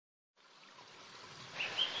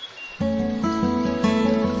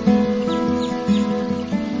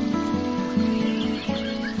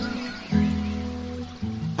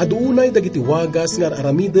Adunay dagiti wagas nga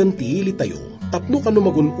aramiden ti ili tayo, tapno kano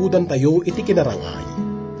magunudan tayo iti kinarangay.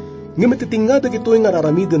 Nga matitinga dagitoy nga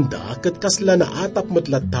aramiden da, ket kasla na atap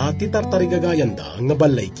matlatta ti tartarigagayan da nga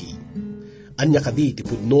balayki. Anya kadi ti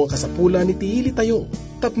pudno kasapula ni ti ili tayo,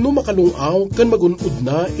 tapno makalungaw kan magunud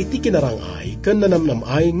na iti kinarangay kan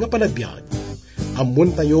nanamnamay nga panagbiag.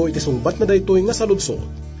 Ammon tayo iti sungbat na daytoy nga saludsod.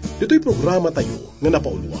 Dito'y programa tayo nga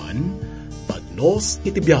napauluan, Pagnos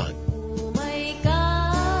iti Biag.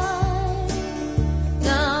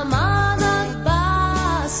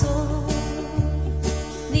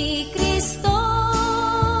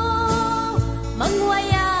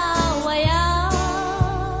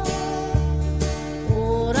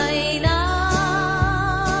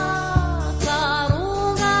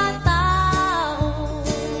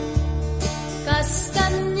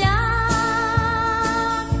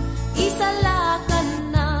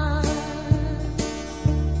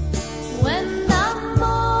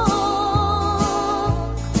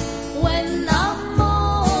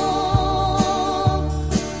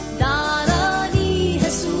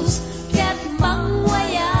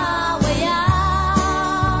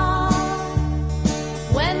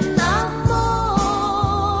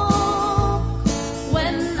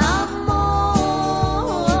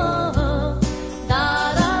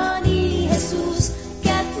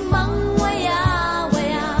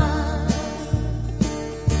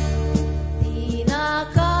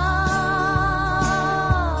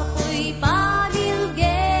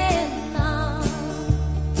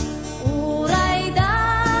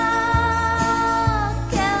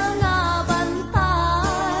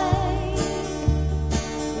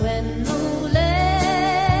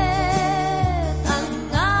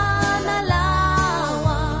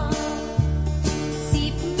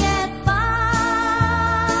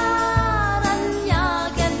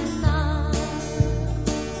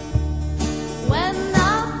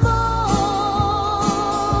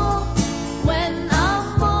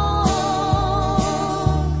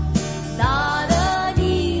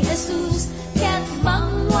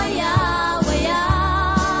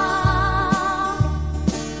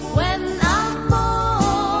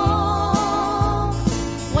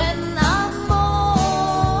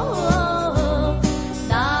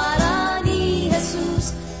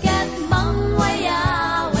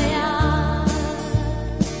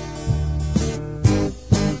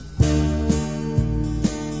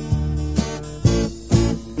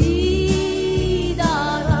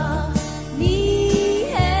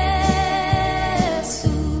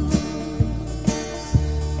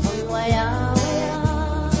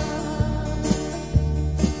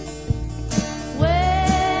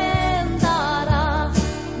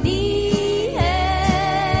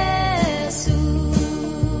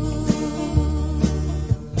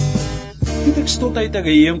 Teksto tayo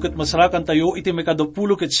tagayem ket masarakan tayo iti may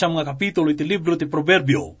 29 nga kapitulo iti libro ti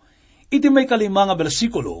Proverbio, iti may 5 nga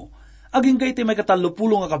bersikulo, aging ka iti may 30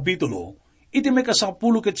 nga kapitulo, iti may 10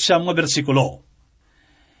 nga bersikulo.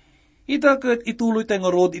 Ita ket ituloy tayo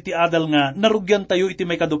nga rod iti adal nga narugyan tayo iti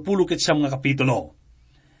may 20 nga kapitulo.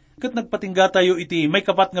 Ket nagpatingga tayo iti may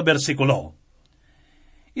 4 nga bersikulo.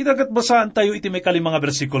 Ita ket basaan tayo iti may 5 nga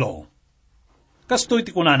bersikulo. Kasto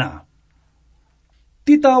iti kunana,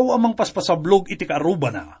 ti tao amang paspasablog iti kaaruba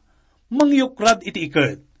na, mangyukrad iti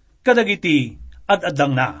iket, kadagiti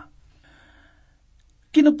ad-adang na.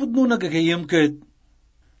 Kinapudno nagagayam ket,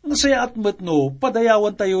 nasaya at metno,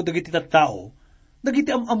 padayawan tayo dagiti tattao, dagiti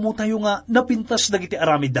amamu tayo nga napintas dagiti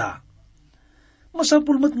aramida.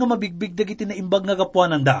 Masapul met nga mabigbig dagiti naimbag nga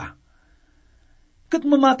kapuanan da. Ket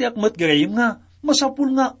mamati akmet gagayam nga,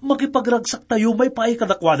 masapul nga makipagragsak tayo may paay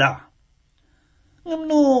kadakwada.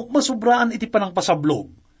 Ngano masubraan iti panang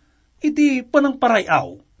pasablog, iti panang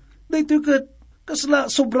parayaw, dahito ket kasla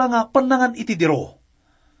sobra nga panangan iti diro.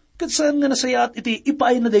 Ket saan nga nasayaat iti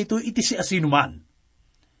ipaay na dahito iti si asinuman.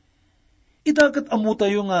 Itaket amu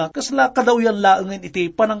tayo nga kasla kadawyan laengen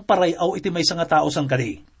iti panang parayaw iti maysa nga tao sang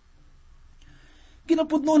kadi.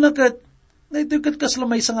 Kinapudno na ket, dahito ket kasla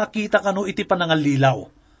maysa nga kita kano iti panangan lilaw.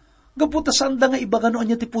 Gaputa saan da nga iba kano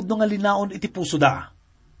anya ti pudno nga linaon iti puso da.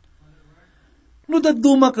 No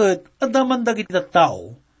daddumaket, adaman dagiti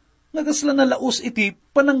tattao, nagasla na laos iti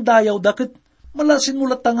panangdayaw daket malasin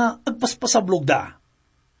mulat nga agpaspasablog da.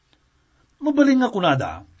 Mabaling nga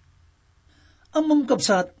kunada, amam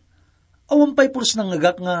kapsat, awampay pulos ng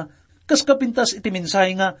ngagak nga, kas kapintas iti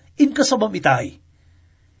mensahe nga, inkasabam itay.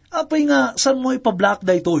 Apay nga, san mo ipablak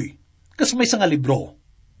da itoy, kas may nga libro.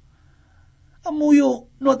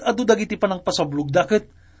 Amuyo, no adu dagiti panang pasablog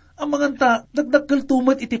daket, ang manganta, dagdagkal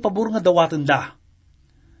tumat iti pabor nga dawaten da.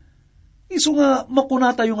 Isu nga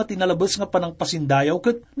makunata yung nga tinalabas nga panang pasindayaw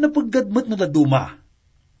ket napaggadmet na daduma.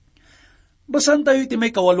 Basan tayo iti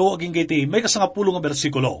may 8 aging iti may 10 nga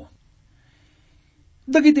bersikulo.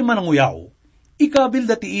 Dagiti mananguyaw, ikabil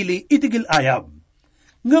dati ili itigil ayab.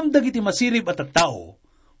 Ngam dagiti masirib at tattao,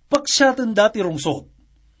 paksyaten dati rungsot.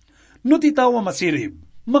 No ti tawa masirib,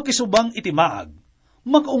 makisubang iti maag,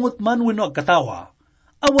 makaungot man wenno agkatawa,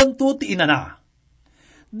 awan to ti inana.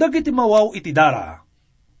 Dagiti mawaw iti dara,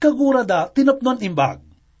 kagura da tinapnon imbag.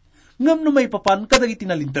 Ngam no may papan kadagiti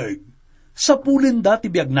nalinteg, sapulin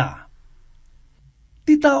dati biag na.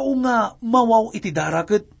 Ti tao nga mawaw iti dara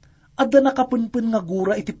ket adda nakapunpun nga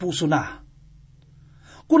gura iti puso na.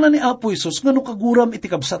 Kuna ni Apo Isus nga no kaguram iti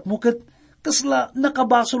kabsat mo ket kasla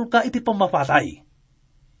nakabasol ka iti pamapatay.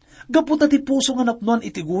 Gaputa ti puso nga napnuan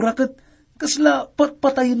iti gura ket kasla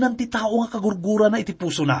patpatayin ti tao nga kagurgura na iti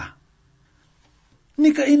puso na.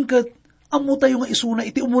 Nikain ket amo tayo nga isuna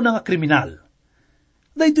iti umuna nga kriminal.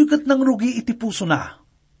 Daytoy ket nangrugi iti puso na.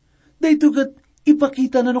 Daytoy ket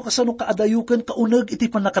ipakita na no kasano kaadayukan kauneg iti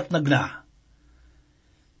panakatnag na.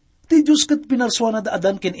 Ti Diyos ket pinarswa na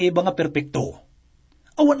daadan ken Eva nga perpekto.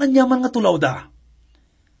 Awan anyaman nga tulaw da.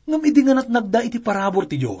 Ngam idi nga natnagda iti parabor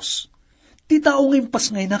ti Diyos. Ti tao nga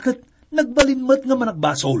impas ngay na ket nagbalinmat nga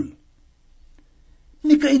managbasol.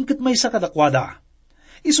 Nikain ket may sa kadakwada.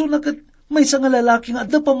 Isu na ket may sa nga lalaki nga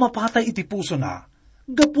adda pamapatay iti puso na.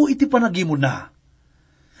 Gapu iti panagimon na.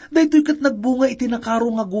 Daytoy ket nagbunga iti nakaro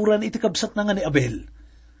nga guran iti kabsat na nga ni Abel.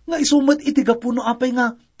 Nga isumat iti gapuno apay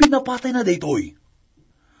nga pinapatay na daytoy.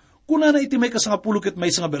 Kuna na iti may 10 ket may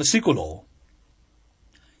nga bersikulo,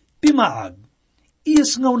 timaag,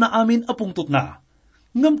 iyas ngaw na amin apungtot na,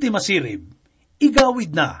 ngam ti masirib,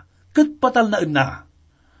 igawid na, ket patal na na.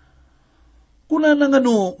 Kuna na nga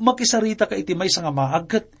no, makisarita ka iti may nga maag,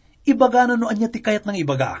 ket ibaga na no anya ti kayat ng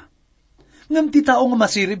ibaga. Ngam ti tao nga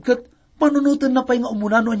masirib, ket panunutan na pa'y nga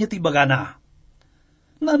umuna no anya ti ibaga na.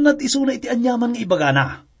 Naanat isuna iti anyaman nga ibaga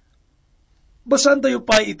na. Basan tayo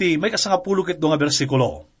pa iti may 10 ket 2 nga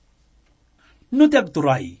bersikulo. No ti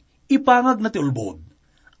agturay, ipangag na ti ulbod,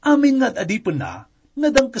 amin nga't adipon na,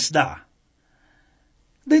 nadangkas da.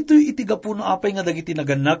 Daytoy iti gapuno apay nga dagiti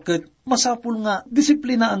naganak, ket masapul nga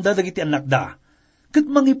disiplinaan da dagiti anak da, ket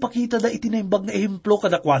mangipakita da iti naimbag nga ehemplo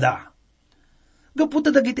kadakwada.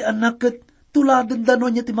 Gaputa dagiti anak, ket tuladen da no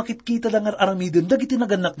niya ti makitkita da nga aramiden dagiti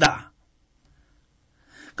naganak da.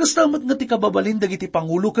 Kastamat nga ti kababalin dagiti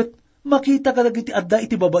pangulo, ket makita ka dagiti adda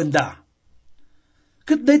iti babaan da.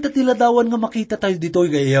 Ket day tatiladawan nga makita tayo ditoy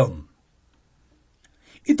gayam.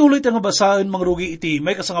 Ituloy tayo nga basahin mangrugi iti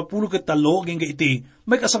may 10 ket 3 ginga iti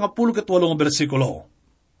may 10 ket 8 nga bersikulo.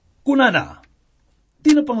 Kunana,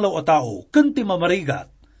 tinapanglaw a tao ken ti mamarigat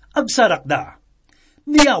agsarak da.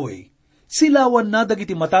 Ni Yahweh, silawan na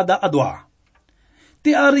dagiti matada adwa.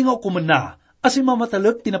 Ti ari nga ukumen na asi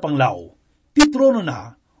mamatalek tinapanglaw. Ti trono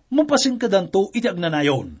na mapasing kadanto iti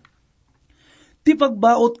agnanayon. Ti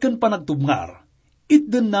pagbaot ken panagtubngar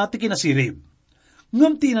itden na ti kinasirib.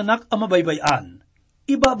 Ngam ti inanak a mabaybayan,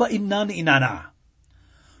 ibabain na ni inana.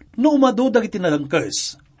 No umado dagiti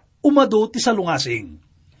nalangkes, umado ti salungasing.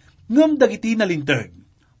 Ngam dagiti nalinteg,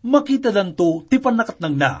 makita danto ti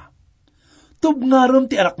panakatnang na. Tubngaram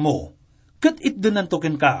ti anak mo, ket itden nanto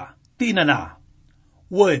ken ka, ti inana.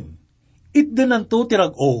 Wen, itden nanto ti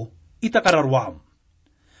rag-o, itakararwam.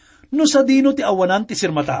 No sa dino ti awanan ti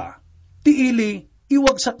sirmata, ti ili,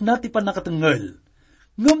 iwagsak na ti panakatengel.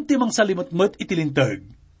 Ngam ti mang salimot-mot iti linteg,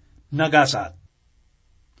 nagasat.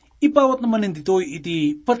 Ipawat naman ninditoy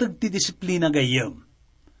iti patag ti disiplina gayem.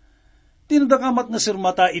 Tinadakamat nga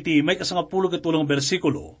sirmata iti may 10 ket 8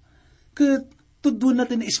 bersikulo, ket tudun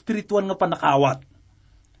natin espirituan nga panakawat.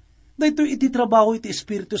 Dayto iti trabaho iti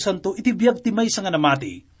Espiritu Santo iti biag ti may nga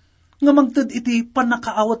namati, nga mangted iti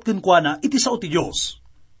panakaawat ken kuana iti sao ti Dios.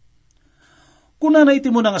 Kuna na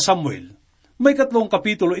iti muna nga Samuel, may 3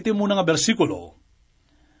 kapitulo iti muna nga bersikulo.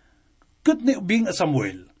 Ket ni ubing a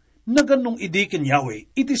Samuel, naganong idi ken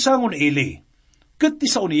Yahweh, iti sangon Eli, ket ti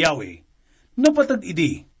sao ni Yahweh, napatag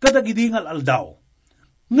idi, kadagidi ngal aldaw,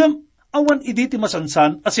 ngam awan idi ti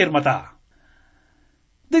masansan asir mata.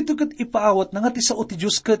 Dito ket ipaawat na nga ti sao ti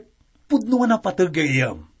Diyos ket pudno nga napatag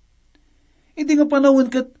gayam. Idi nga panawin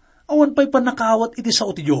ket awan pa'y panakaawat iti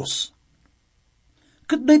sao ti Diyos.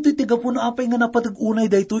 Ket dayto iti gapuna apay nga napatag unay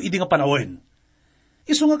dayto idi nga panawin.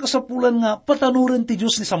 Isu nga kasapulan nga patanuren ti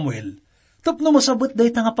Diyos ni Samuel, tapno masabot day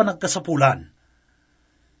nga panagkasapulan.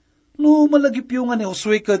 No malagipyo nga ni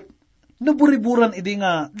Josue ket naburiburan idi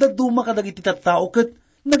nga daduma kadag iti tattao ket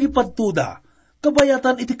nagipadtuda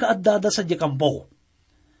kabayatan iti kaaddada sa diakampo.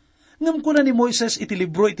 Ngem kuna ni Moises iti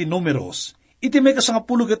libro iti Numeros, iti may 10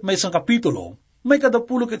 ket may 1 kapitulo, may 20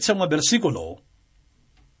 ket 1 bersikulo,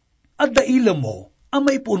 adda ilam mo ang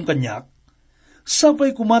maipuon kanyak,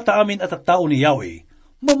 Sapay kumata amin at tao ni Yahweh,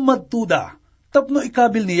 mamadtuda, tapno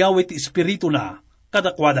ikabil ni Yahweh ti espiritu na,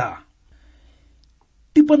 kadakwada.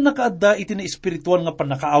 Ti panakaadda iti na espiritual nga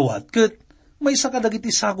panakaawat, ket may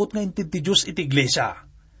sakadagiti sagot nga intid ti Diyos iti iglesia.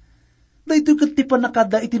 Dahito ket ti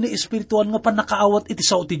panakaadda iti na espiritual nga panakaawat iti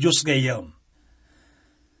sao ti Diyos gayam.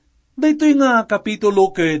 Dahito nga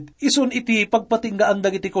kapitulo ket ison iti pagpatinggaan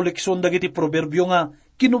dagiti koleksyon dagiti proverbio nga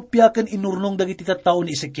kinupyaken inurnong dagiti tattao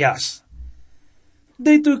ni Ezekias.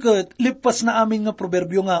 Dahito ket lipas na amin nga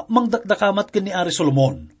proverbio nga mangdakdakamat ken ni Ari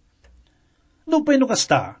Solomon. No pay no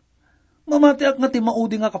kasta, mamatiak nga ti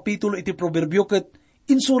maudi nga kapitulo iti proverbio ket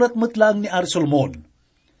insurat metlaang ni Ari Solomon.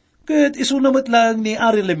 Ket isuna metlaang ni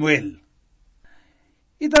Ari Lemuel.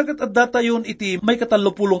 Itakat adda tayon iti may 30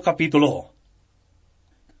 kapitulo.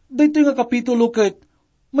 Dito nga kapitulo ket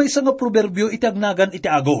may isa nga proverbio iti agnagan iti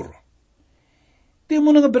agor. Ti mo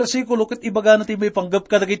nga bersikulo ket ibaga na ti may panggap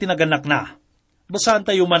kadagiti naganak na. Basaan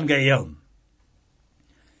tayo man gayam.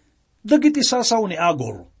 Dagiti sasaw ni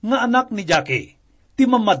Agor, nga anak ni Jake, ti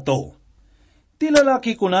mamadto. Ti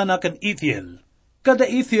lalaki kunana ken Ithiel, kada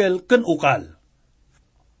Ithiel ken ukal.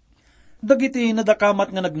 Dagiti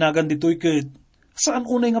nadakamat nga nagnagan ditoy ket saan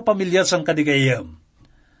unay nga pamilya sang kadigayam.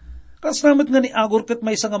 Kasnamet nga ni Agor ket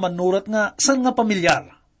may nga manurat nga saan nga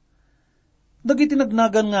pamilyar. Dagiti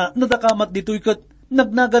nagnagan nga nadakamat ditoy ket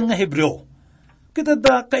nagnagan nga Hebreo. Ket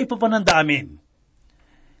adda kaipapananda amin.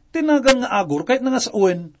 Tinagan nga Agor kahit nga sa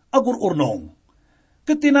uwen, Agor urnong.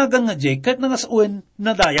 Ket tinagan nga Jake kahit nga sa uwen,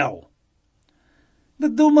 nadayaw.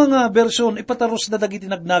 Daddo mga bersyon ipataros na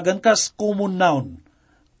dagiti nagnagan kas common noun.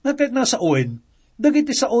 Nga kahit nga sa uwen,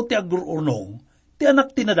 dagiti sao ti Agor urnong, ti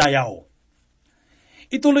anak ti nadayaw.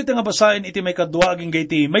 Ituloy ti nga basahin iti may kadwa aging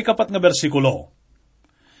gayti may 4 nga bersikulo.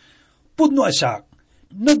 Pudno asyak,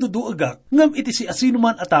 naduduagak ngam iti si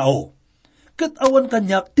asinuman a tao. Ket awan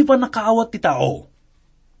kanyak ti panakaawat ti tao.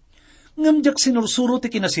 Ngamjak sinursuro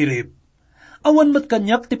ti kinasirip, awan mat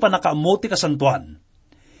kanyak ti panakaamo ti kasantuan.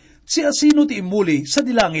 Si asino ti imuli sa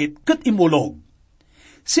dilangit ket imulog.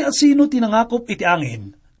 Si asino ti nangakop iti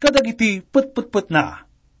angin, kadagiti pet na.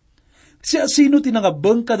 Si asino ti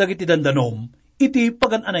nangabeng kadagiti dandanom, iti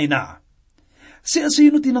pagananay na. Si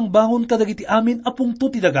asino ti nangbangon kadagiti amin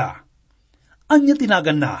apungto ti daga. Anya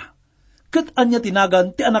tinagan na, ket anya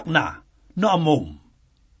tinagan ti anak na, no amom.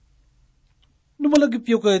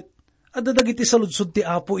 Numalagipyo ket adda dagiti saludsod ti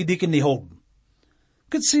Apo idi ken ni Job.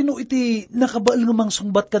 Ket sino iti nakabaal nga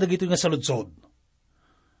mangsungbat kadagito nga saludsod?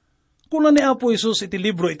 Kuna ni Apo Isus iti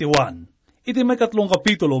libro iti Juan, iti may 3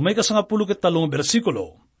 kapitulo, may 13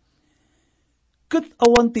 bersikulo. Ket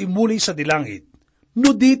awan ti imuli sa dilangit,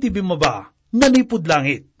 no di ti bimaba, nanipod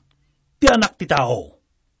langit, ti anak ti tao.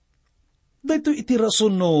 Dahito iti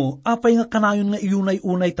rason no, apay nga kanayon nga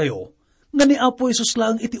iunay-unay tayo, nga ni Apo Isus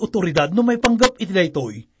lang iti otoridad no may panggap iti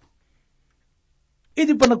daytoy.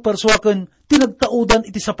 Iti pa nagparswaken, tinagtaudan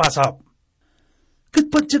iti sapasap. Ket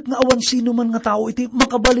patsik nga awan sino man nga tao iti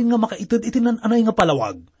makabalin nga makaited iti nananay nga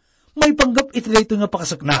palawag. May panggap iti dayto nga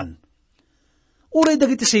pakasaknan. Uray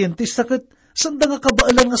dagiti siyentista ket sanda nga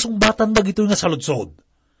kabaalan nga sungbatan dagito nga saludsod.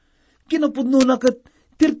 Kinapudno na ket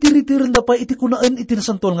tirtiritiren da pa iti kunaan iti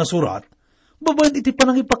nasantol nga surat. Babayan iti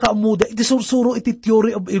panangipakaamuda iti sursuro iti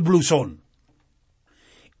theory of evolution.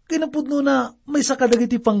 Kinapudno na may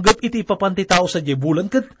sakadagiti panggap iti ipapanti tao sa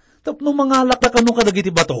jebulan ket tapno mangalak na kano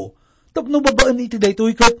kadagiti bato, tapno babaan iti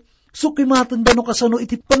daytoy ket sukimatan da no kasano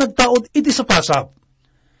iti panagtaod iti sapasap.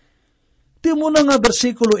 Timo na nga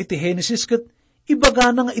bersikulo iti Genesis ket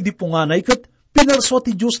ibaga na nga idipunganay ket pinarswa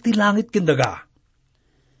ti Diyos ti langit ken daga.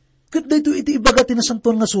 Ket daytoy iti ibaga ti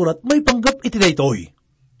nasanton nga surat may panggap iti daytoy.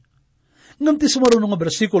 Ngem ti sumaruno nga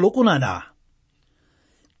bersikulo kunana.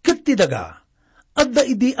 Ket ti daga adda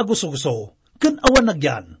idi aguso-guso, ken awan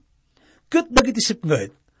nagyan. Ket dagiti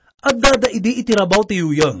sipnget, adda da idi itirabaw ti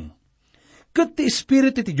yuyeng. Ket ti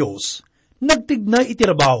Espiritu ti Diyos, nagtignay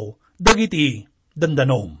itirabaw, dagiti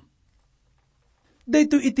dandanom.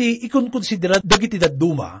 Dayto iti ikonkonsidera dagiti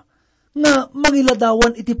dadduma, nga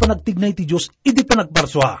mangiladawan iti panagtignay ti Diyos, iti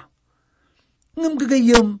panagparswa. Ngam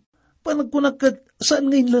gagayam, panagkunakat saan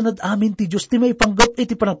ngayon lanad amin ti Diyos, ti may panggap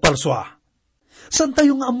iti panagparswa. Saan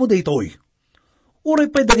tayo nga amo daytoy?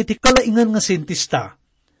 Uray pa'y dagiti kalaingan nga sintista,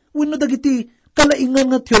 wenno dagiti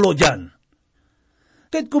kalaingan nga teologian.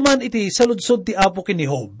 Kahit kuman iti saludsod ti Apo ken ni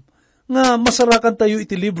Job, nga masarakan tayo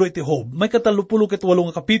iti libro iti Job, may 38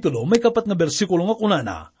 nga kapitulo, may 4 nga bersikulo nga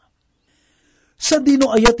kunana. Sa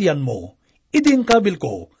dino ayatian mo, iti kabil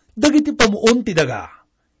ko, dagiti pamuon ti daga.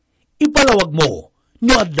 Ipalawag mo,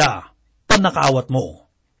 no adda, panakaawat mo.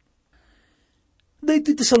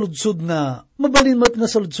 Dahito iti saludsod nga, mabalinmat nga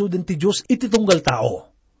saludsodin ti Diyos iti tunggal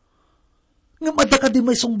tao. Ngam adda ka di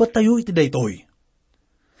may sungbat tayo iti daytoy.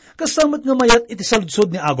 Kastamat nga mayat iti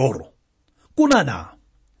saludsod ni Agor. Kunana,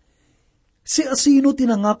 si asino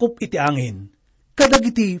tinangakop iti angin,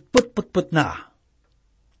 kadagiti put na.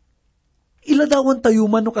 Iladawan tayo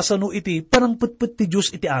man no kasano iti parang put ti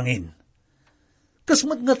Diyos iti angin.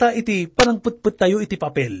 Kasmat nga ta iti parang put tayo iti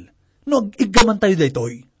papel, no igaman tayo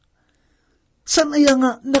daytoy. San aya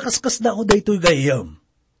nga nakaskas da ako daytoy gayam?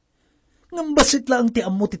 Ngam basit lang ti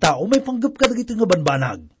ammo ti tao, may panggap ka dagiti nga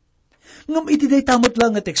banbanag. Ngam iti day tamat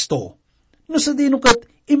lang nga teksto. No sa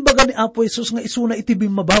dinukat, imbaga ni Apo Jesus nga isuna iti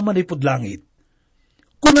bimabama ni pudlangit.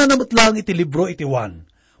 Kuna namat lang iti libro iti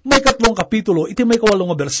 1, may 2 kapitulo, iti may 8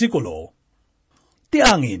 nga bersikulo. Ti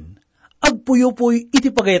angin, agpuyo-puy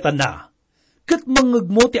iti pagayatan na, kat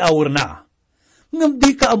mangagmo ti awar na. Ngam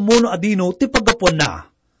di ka ammo no adino ti pagapuan na,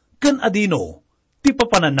 kan adino ti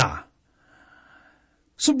papanan na.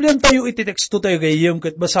 Sublian tayo iti teksto tayo gayem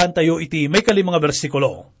kat basahan tayo iti may 5 mga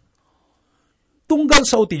bersikulo. Tunggal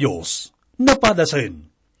sa uti Diyos, napadasin,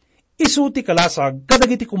 isu ti kalasag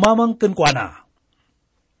kadagiti kumamang kenkwana.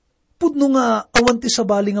 Pudno nga awan ti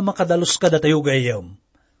sabali nga makadalos kada tayo gayem,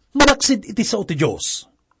 malaksid iti sa uti Diyos.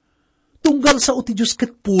 Tunggal sa uti Diyos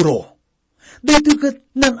kat puro, daytoy kat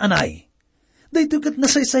nananay, daytoy kat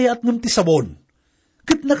nasaysaya at ngam ti sabon,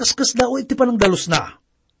 kat nakaskas dao iti panangdalos na.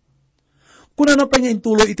 Kuna na pa nga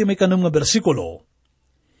intuloy iti may 6 nga bersikulo,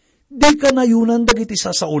 di ka nayunan dagiti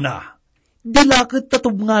sasauna, di lakit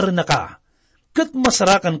tatubngaran na ka, kat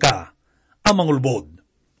masarakan ka, amang ulbod.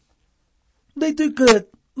 Daytoy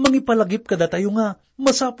kat mangipalagip kada tayo nga,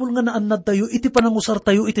 masapul nga naannad tayo iti panangusar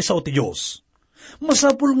tayo iti sao ti Diyos.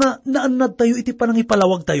 Masapul nga naannad tayo iti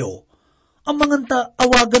panangipalawag tayo, amanganta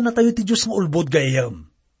awagan na tayo ti Diyos nga ulbod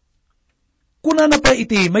gayam. Kuna na pa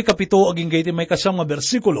iti may 7 aging iti may 9 nga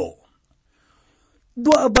bersikulo,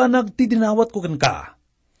 dua abanag ti dinawat ko ken ka,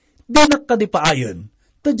 dinak ka di paayon,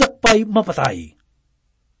 tadyak pa'y mapatay.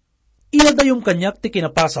 Iladayong kanyak ti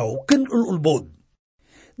kinapasaw, ken ululbod.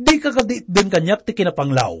 Di ka kadit din kanyak ti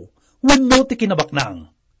kinapanglaw, wenno ti kinabaknang.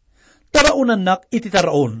 Taraunan nak iti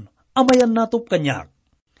taraon, amayan natop kanyak.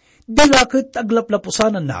 Dilakit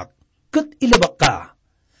aglaplapusanan nak, ket ilabak ka.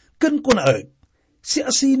 Ken kunaeg, si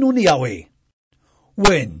asino ni Yahweh.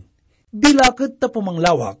 Wen, dilakit ta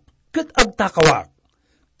pumanglawak, ket agtakawak.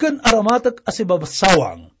 Ken aramatek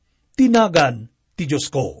asibabasawang, tinagan ti Diyos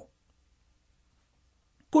ko.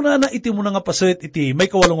 Kunana iti mo na nga pasit iti may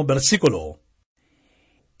 8 nga bersikulo,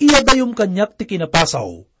 iyadayom kanyak ti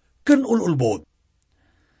kinapasaw, ken ululbod.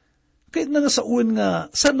 Kahit na nga sa uwan nga,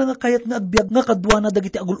 saan na nga kayat nga agbiag nga kadwa na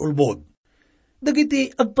dagiti agululbod. Dagiti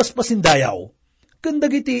agpaspasindayaw, ken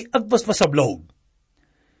dagiti agpaspasablog.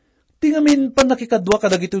 Tingamin pan nakikadwa ka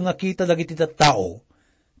dagito nga kita dagiti tattao,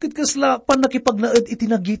 ket kasla pan nakipagnaed iti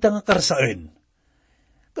nagita nga karsaan.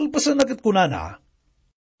 Kalpasan na ket kunana,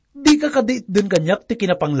 di ka kadit din kanyak ti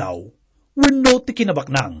kinapanglaw, wenno ti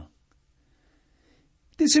kinabaknang.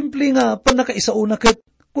 Ti simple nga pan nakaisauna ket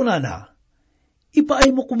kunana, ipaay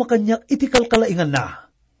mo kumakanyak iti kalkalaingan na.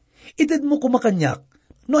 Ited mo kumakanyak,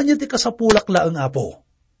 no anya ti kasapulak laeng Apo.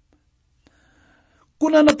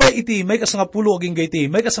 Kunana pa iti may 10 aging gayti,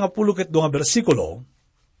 may 10 ket 2 nga bersikulo,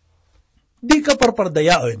 di ka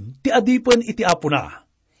parpardayaan, ti adipen iti Apo na,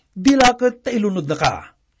 di laket ta ilunod na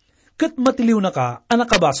ka, ket matiliw na ka, anak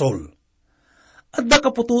kabasol. At da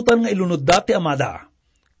kapututan nga ilunod da ti amada,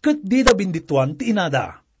 ket di da bindituan ti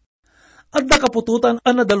inada. At da kapututan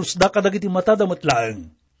anadalus da kadagiti matada matlaeng,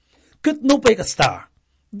 ket no pay kasta,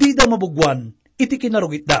 di da mabugwan, iti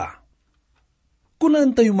kinarugit da.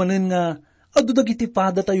 Kunaan tayo manen nga, adu dagiti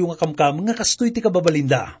pada tayo nga kamkam, nga kasto iti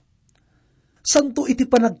kababalinda. Santo iti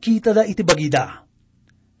panagkita da iti bagida.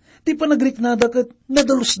 Ti panagriknada ket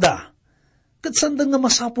nadalus da. Ket sandan nga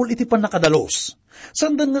masapul iti panakadalos.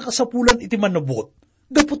 Sandan nga kasapulan iti manubot.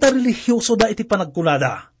 Gaputa religyoso da iti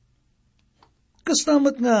panagkunada.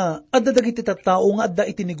 Kastamat nga, adda dagiti tattao nga adda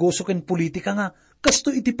iti negosyo ken politika nga,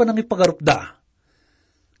 kasto iti panangipagarup da.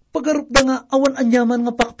 Pagarup da nga awan anyaman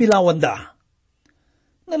nga pakpilawan da.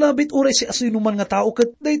 Nalabit oray si asinuman nga tao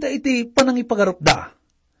ket dayta iti panangipagarup da.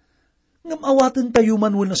 Ngam awaten tayo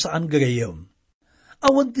man wala saan gagayam.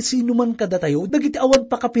 Awan ti sino man kada tayo, dagiti awan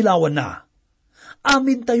pakapilawan na.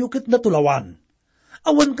 Amin tayo ket natulawan.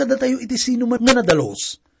 Awan kada tayo iti sino man nga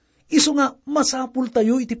nadalos. Isu nga masapul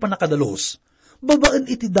tayo iti panakadalos. Babaan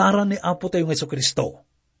iti daran ni Apo tayo ng Jesucristo.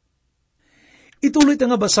 Ituloy ta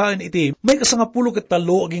nga basahin iti may 10 ket 3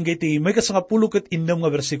 aging iti may 10 ket 6 nga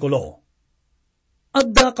bersikulo.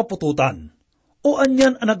 Adda kapututan, o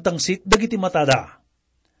anyan ang nagtangsit dagiti matada.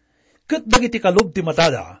 Ket dagiti kalob ti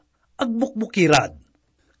matada, agbukbukirad.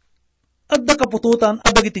 Adda kapututan a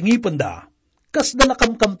dagiti ngipenda, kas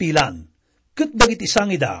dalakamkampilan, ket dagiti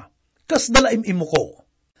sangida, kas dalaim imuko.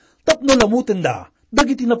 Tapno lamutin da,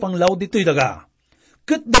 dagiti napanglaw dito'y daga,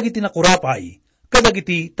 ket dagiti nakurapay,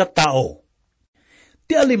 kadagiti tattao.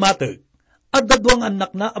 Ti alimateg, at dadwang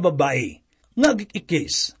anak na ababae, nga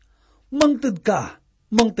agikikis, mangted ka.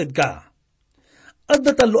 At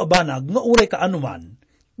datalo abanag, nga uray ka anuman,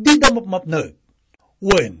 di da mapmapneg.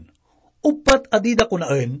 Wen, upat adida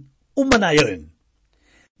kunaan, umanayon.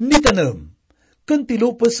 Nitanem, kan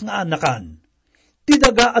tilupes nga anakan, ti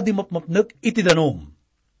daga adi mapmapneg iti danom.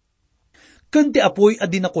 Kan ti apoy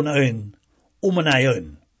adi na kunaan,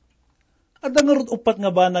 umanayon. At dangarot upat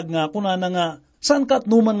nga banag nga kunana nga, saan ka at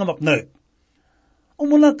numan nga mapneg?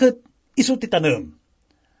 Umuna ket iso ti tanem.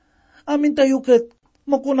 Amin tayo ket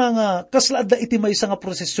makuna nga kaslaad da iti maysa nga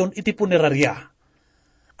prosesyon iti punerarya.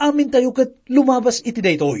 Amin tayo ket lumabas iti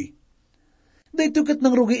daytoy. Daytoy ket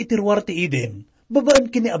nangrugi iti ruwar ti Eden, babaan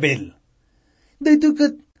kini Abel. Daytoy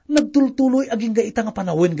ket nagtultuloy aging gaita nga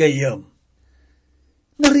panawin gayam.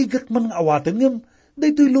 Narigat man nga awaten ngem,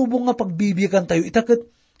 daytoy lubong nga pagbibiyagan tayo itaket,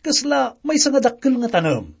 kasla maysa nga dakkel nga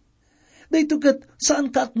tanem. Daytoy ket saan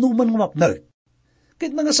ka at numan nga mapneg?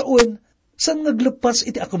 Ket nga saon, saan nga glepas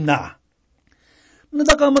iti akum na?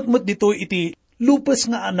 Nadakamatmat dito iti lupes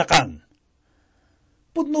nga anakan.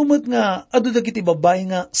 Pudnumat nga adu dagiti babae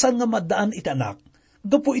nga saan nga maddaan iti anak,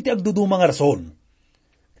 gapo iti agduduma nga rason.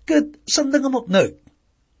 Ket saan nga mapneg?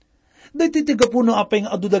 Dahiti ti gapo no apay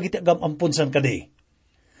nga adu dagiti agamampon san kadi.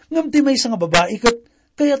 Ngam ti maysa nga babae ket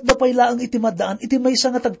kayat dapay laang iti maddaan iti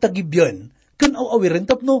maysa nga tagtagibyan, ken aw-awiren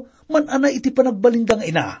tapno man anay iti panagbalindang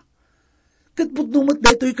ina. Ket pudnumat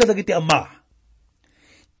daytoy kadagiti ama.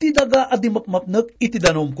 Ti daga adi mapmapnek iti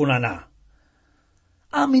danom kunana.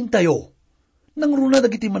 Amin tayo. Nang runa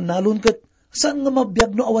dagiti mannalon ket saan nga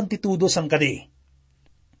mabiyag no awan ti tudo sang kadi.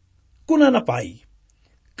 Kunana pay.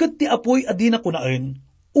 Ket ti apoy adi na kunaan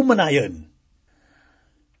umanayon.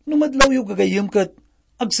 Numadlaw yu gagayem ket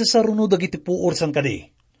agsasaruno dagiti puor sang kadi.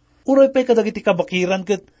 Uray pay kadagiti kabakiran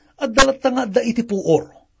ket at dalat nga da iti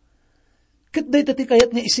puor. Ket dayta ti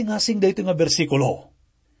kayat nga isingasing dayto nga bersikulo.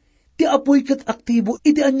 Ti apoy ket aktibo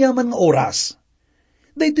iti anyaman nga oras.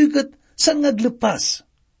 Daytoy ket saan nga aglepas.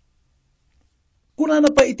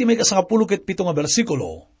 Kunana pa iti may kasangapulok ket 7 nga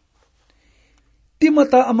bersikulo. Ti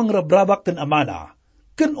mata amang rabrabak ken amana,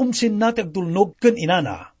 ken umsin na ti agtulnog ken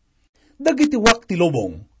inana. Dagiti wak ti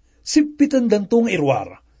lobong, sippitan danto nga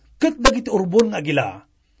irwar, ket dagiti urbon nga agila,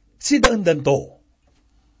 sidaan danto.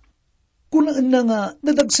 Kunaan na nga,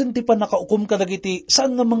 nadagsan ti panakaukom kadagiti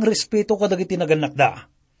saan nga mang respeto kadagiti naganak da.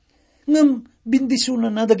 Ngam,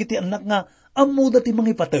 bindisyonan na dagiti anak nga amuda ti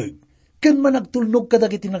mangipateg, ken managtulnog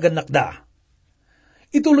kadagiti naganak da.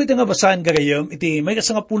 Ituloy ti nga basahan gagayam, iti may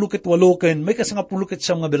kasangapulukit 8 ken may kasangapulukit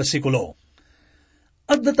 9 nga bersikulo.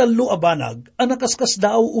 At datalo abanag, anakaskas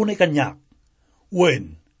daaw unay kanyak.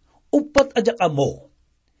 Wen, upat adyak amo.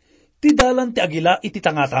 Ti dalan ti agila iti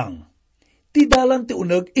tangatang. Ti dalan ti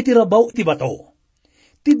uneg iti rabaw iti bato.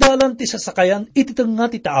 Ti dalan ti sasakayan iti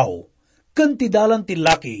tenga ti taaw. Ken ti dalan ti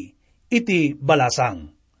laki iti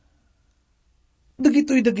balasang.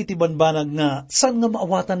 Dagitoy dagiti banbanag nga saan nga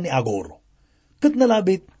maawatan ni Agor. Ket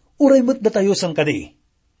nalabit uray met datayo sang kadi.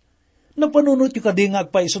 Napanunot yu kadi nga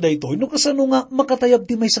agpaiso daytoy no kasano nga makatayab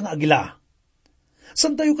ti maysa nga agila.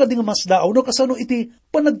 San tayo kadi nga masdaaw no kasano iti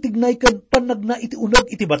panagtignay ken panagna iti uneg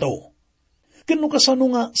iti bato. Ken no kasano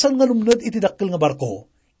nga saan nga lumned iti dakkel nga barko,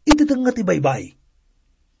 iti tenga ti baybay.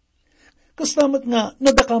 Kastamat nga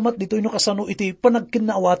nadakamat ditoy no kasano iti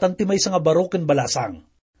panagkinnaawatan ti maysa nga baro ken balasang.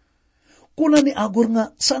 Kuna ni Agor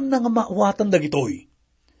nga saan na nga maawatan dagitoy.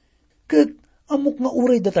 Ket amok nga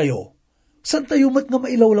uray datayo, saan tayo met nga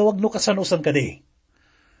mailawlawag no kasano san kadi.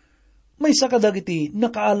 Maysa kadagiti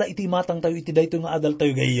nakaala iti matang tayo iti daytoy nga adal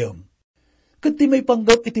tayo gayem. Ket ti may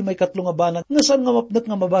panggap iti may 3 nga banag nga saan nga mapnek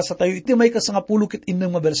nga mabasa tayo iti may kasangapulukit 6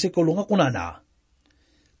 nga bersikulo nga kunana.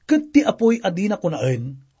 Ket ti apoy adi na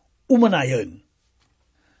kunaan umanayon.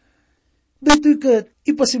 Daytoy ket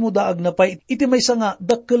ipasimudaag na pay iti maysa nga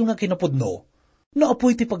dakkel nga kinapudno na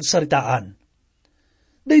apoy ti pagsaritaan.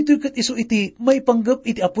 Daytoy ket isu iti may panggap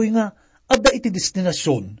iti apoy nga adda iti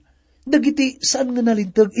destinasyon. Dagiti saan nga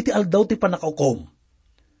nalintag iti aldaw ti panakaukom.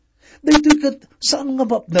 Daytoy ket saan nga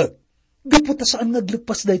mapneg. Gaputa saan nga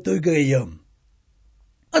glepas daytoy gayam.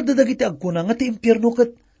 Adda dagiti agkuna nga ti impyerno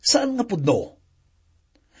ket saan nga pudno.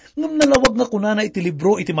 Ngam nalawag nga kunana iti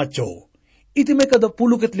libro iti Matyo. Iti may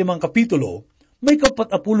 15 kapitulo, may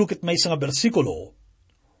 40 ket may 1 bersikulo.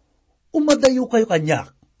 Umadayo kayo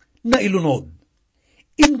kanyak, na ilunod.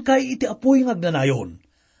 Inkay iti apoy nga agnanayon,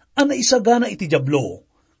 ana isagana iti diablo,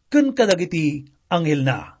 ken kadagiti anghel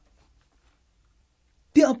na.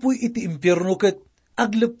 Ti apoy iti impyerno ket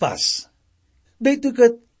aglepas. Dahito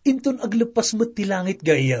kat inton aglepas mo't ti langit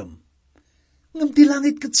gayam. Ngam ti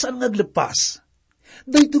langit kat saan nga aglepas?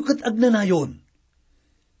 Dahito kat agnanayon.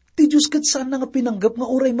 Ti Diyos kat saan nga pinanggap nga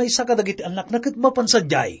uray may sakadagiti anak na kat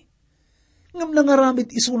mapansadyay. Ngam nangaramid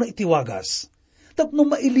isuna iti wagas. Tapno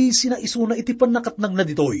mailisi na isuna iti panakatnag na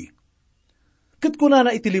ditoy. Kat kunana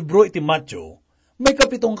iti libro iti Matthew, may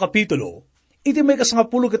 7 kapitulo, iti may 10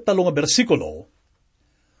 ket 3 nga bersikulo,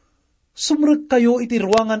 sumrek kayo iti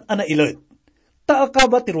ruangan ana ilet,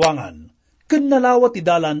 taakaba ti ruangan, ken nalawa ti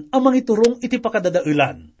dalan amang iturong iti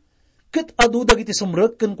pakadadailan, ket adu dagiti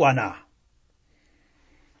sumrek ken kuana.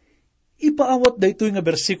 Ipaawat daytoy nga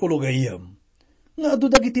bersikulo gayem, nga adu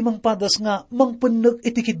dagiti mangpadas nga mangpennek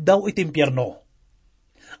iti kiddaw iti impyerno.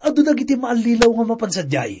 Adu dagiti maalilaw nga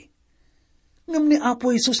mapansadyay. Ngam ni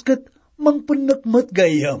Apo Isus ket mangpennek met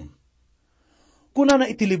gayem. Kunana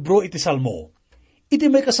iti libro iti Salmo, iti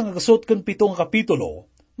may kasangagasot ken 7 nga kapitulo,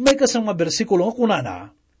 may kasang nga bersikulo nga kunana,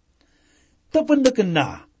 tapenneken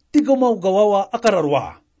na, ti gamaw-gawawa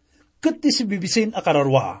akararwa, ket ti sibibisin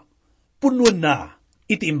akararwa, punwen na,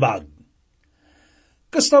 iti imbag.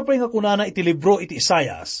 Kastapay nga kunana iti libro iti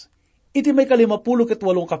Isayas, iti may 58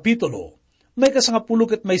 kapitulo, may kasangapuluh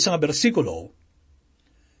ket may nga bersikulo,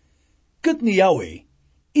 ket ni Yahweh,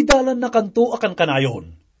 idalan na kanto akan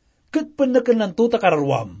kanayon, ket penneken nanto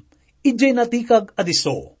takararwam, ijay natikag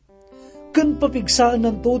adiso, ken papigsaan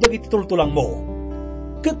nanto dagiti tultulang mo,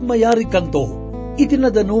 ket mayari kanto, iti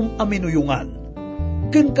nadanom a minuyungan,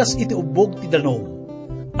 ken kas iti ubog ti danom,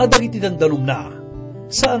 adag iti dandanom na,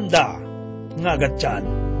 saan da, nga agatyan.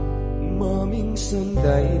 Maming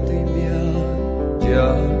sanday tayo biyan,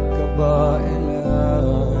 diyan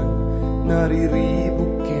kabailan,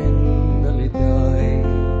 nariribukin naliday.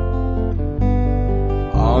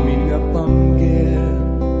 Amin nga panggil,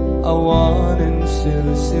 awanen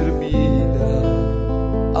sirsirbida,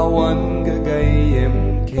 awan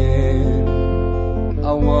gagayem ken,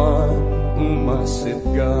 awan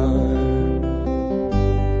umasitgan.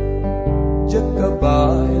 Diyan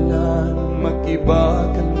kabailan,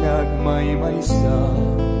 makibakan ngagmay-maysa,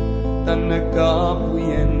 tan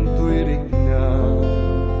nagkapuyen tuirig na.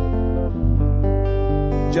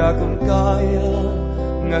 Diyan kaya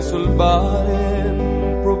nga sulbarin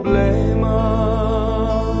problema,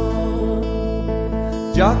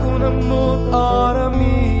 diyan ko namot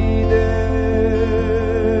aramide.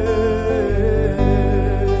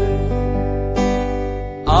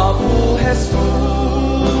 Apo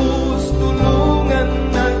Jesus, tulungan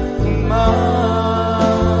ng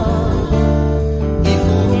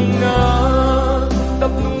iturong na,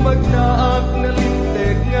 tatlong magnaak na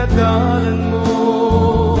linteg nga dalan mo,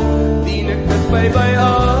 di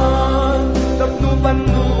nagkagbaybayan, tapno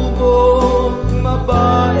panlubog,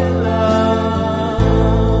 mabayalang.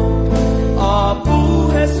 Apo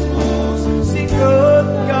Jesus, sikat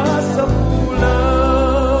ka sa pulang.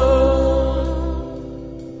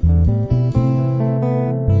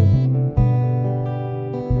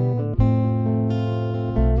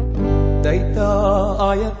 Dayta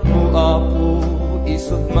ayat mo, Apo,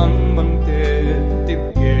 isot mang mangted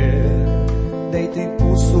tibker, dayta'y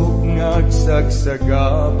pusok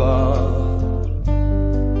ngagsagsagaba.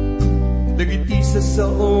 Dagiti sa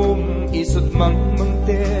saom, isot mang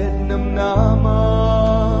mangted namnama,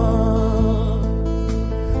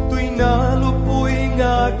 tuy nalupoy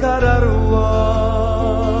nga kararwa.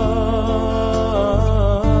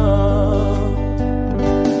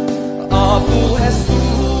 Apo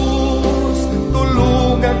Jesus,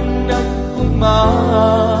 tulungan ng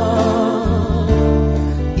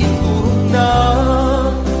iturong na,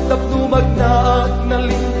 tapno magnaak na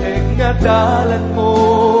linteg nga dalan mo,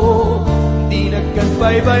 di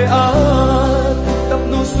nagkagbaybayan,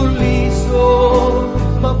 tapno suliso,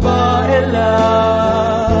 mabaelan.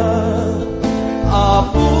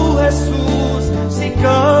 Apo Jesus,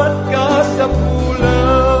 sikat ka sa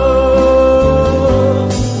pulang.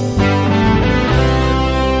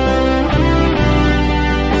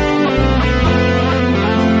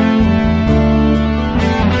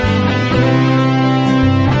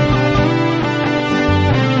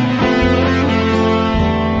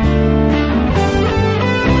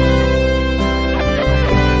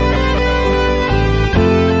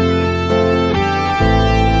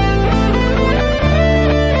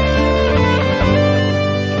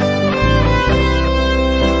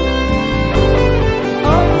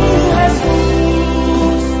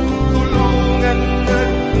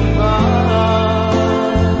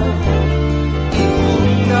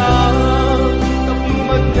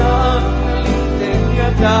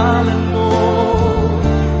 Dalan mo,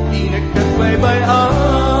 di nagkagbaybayan,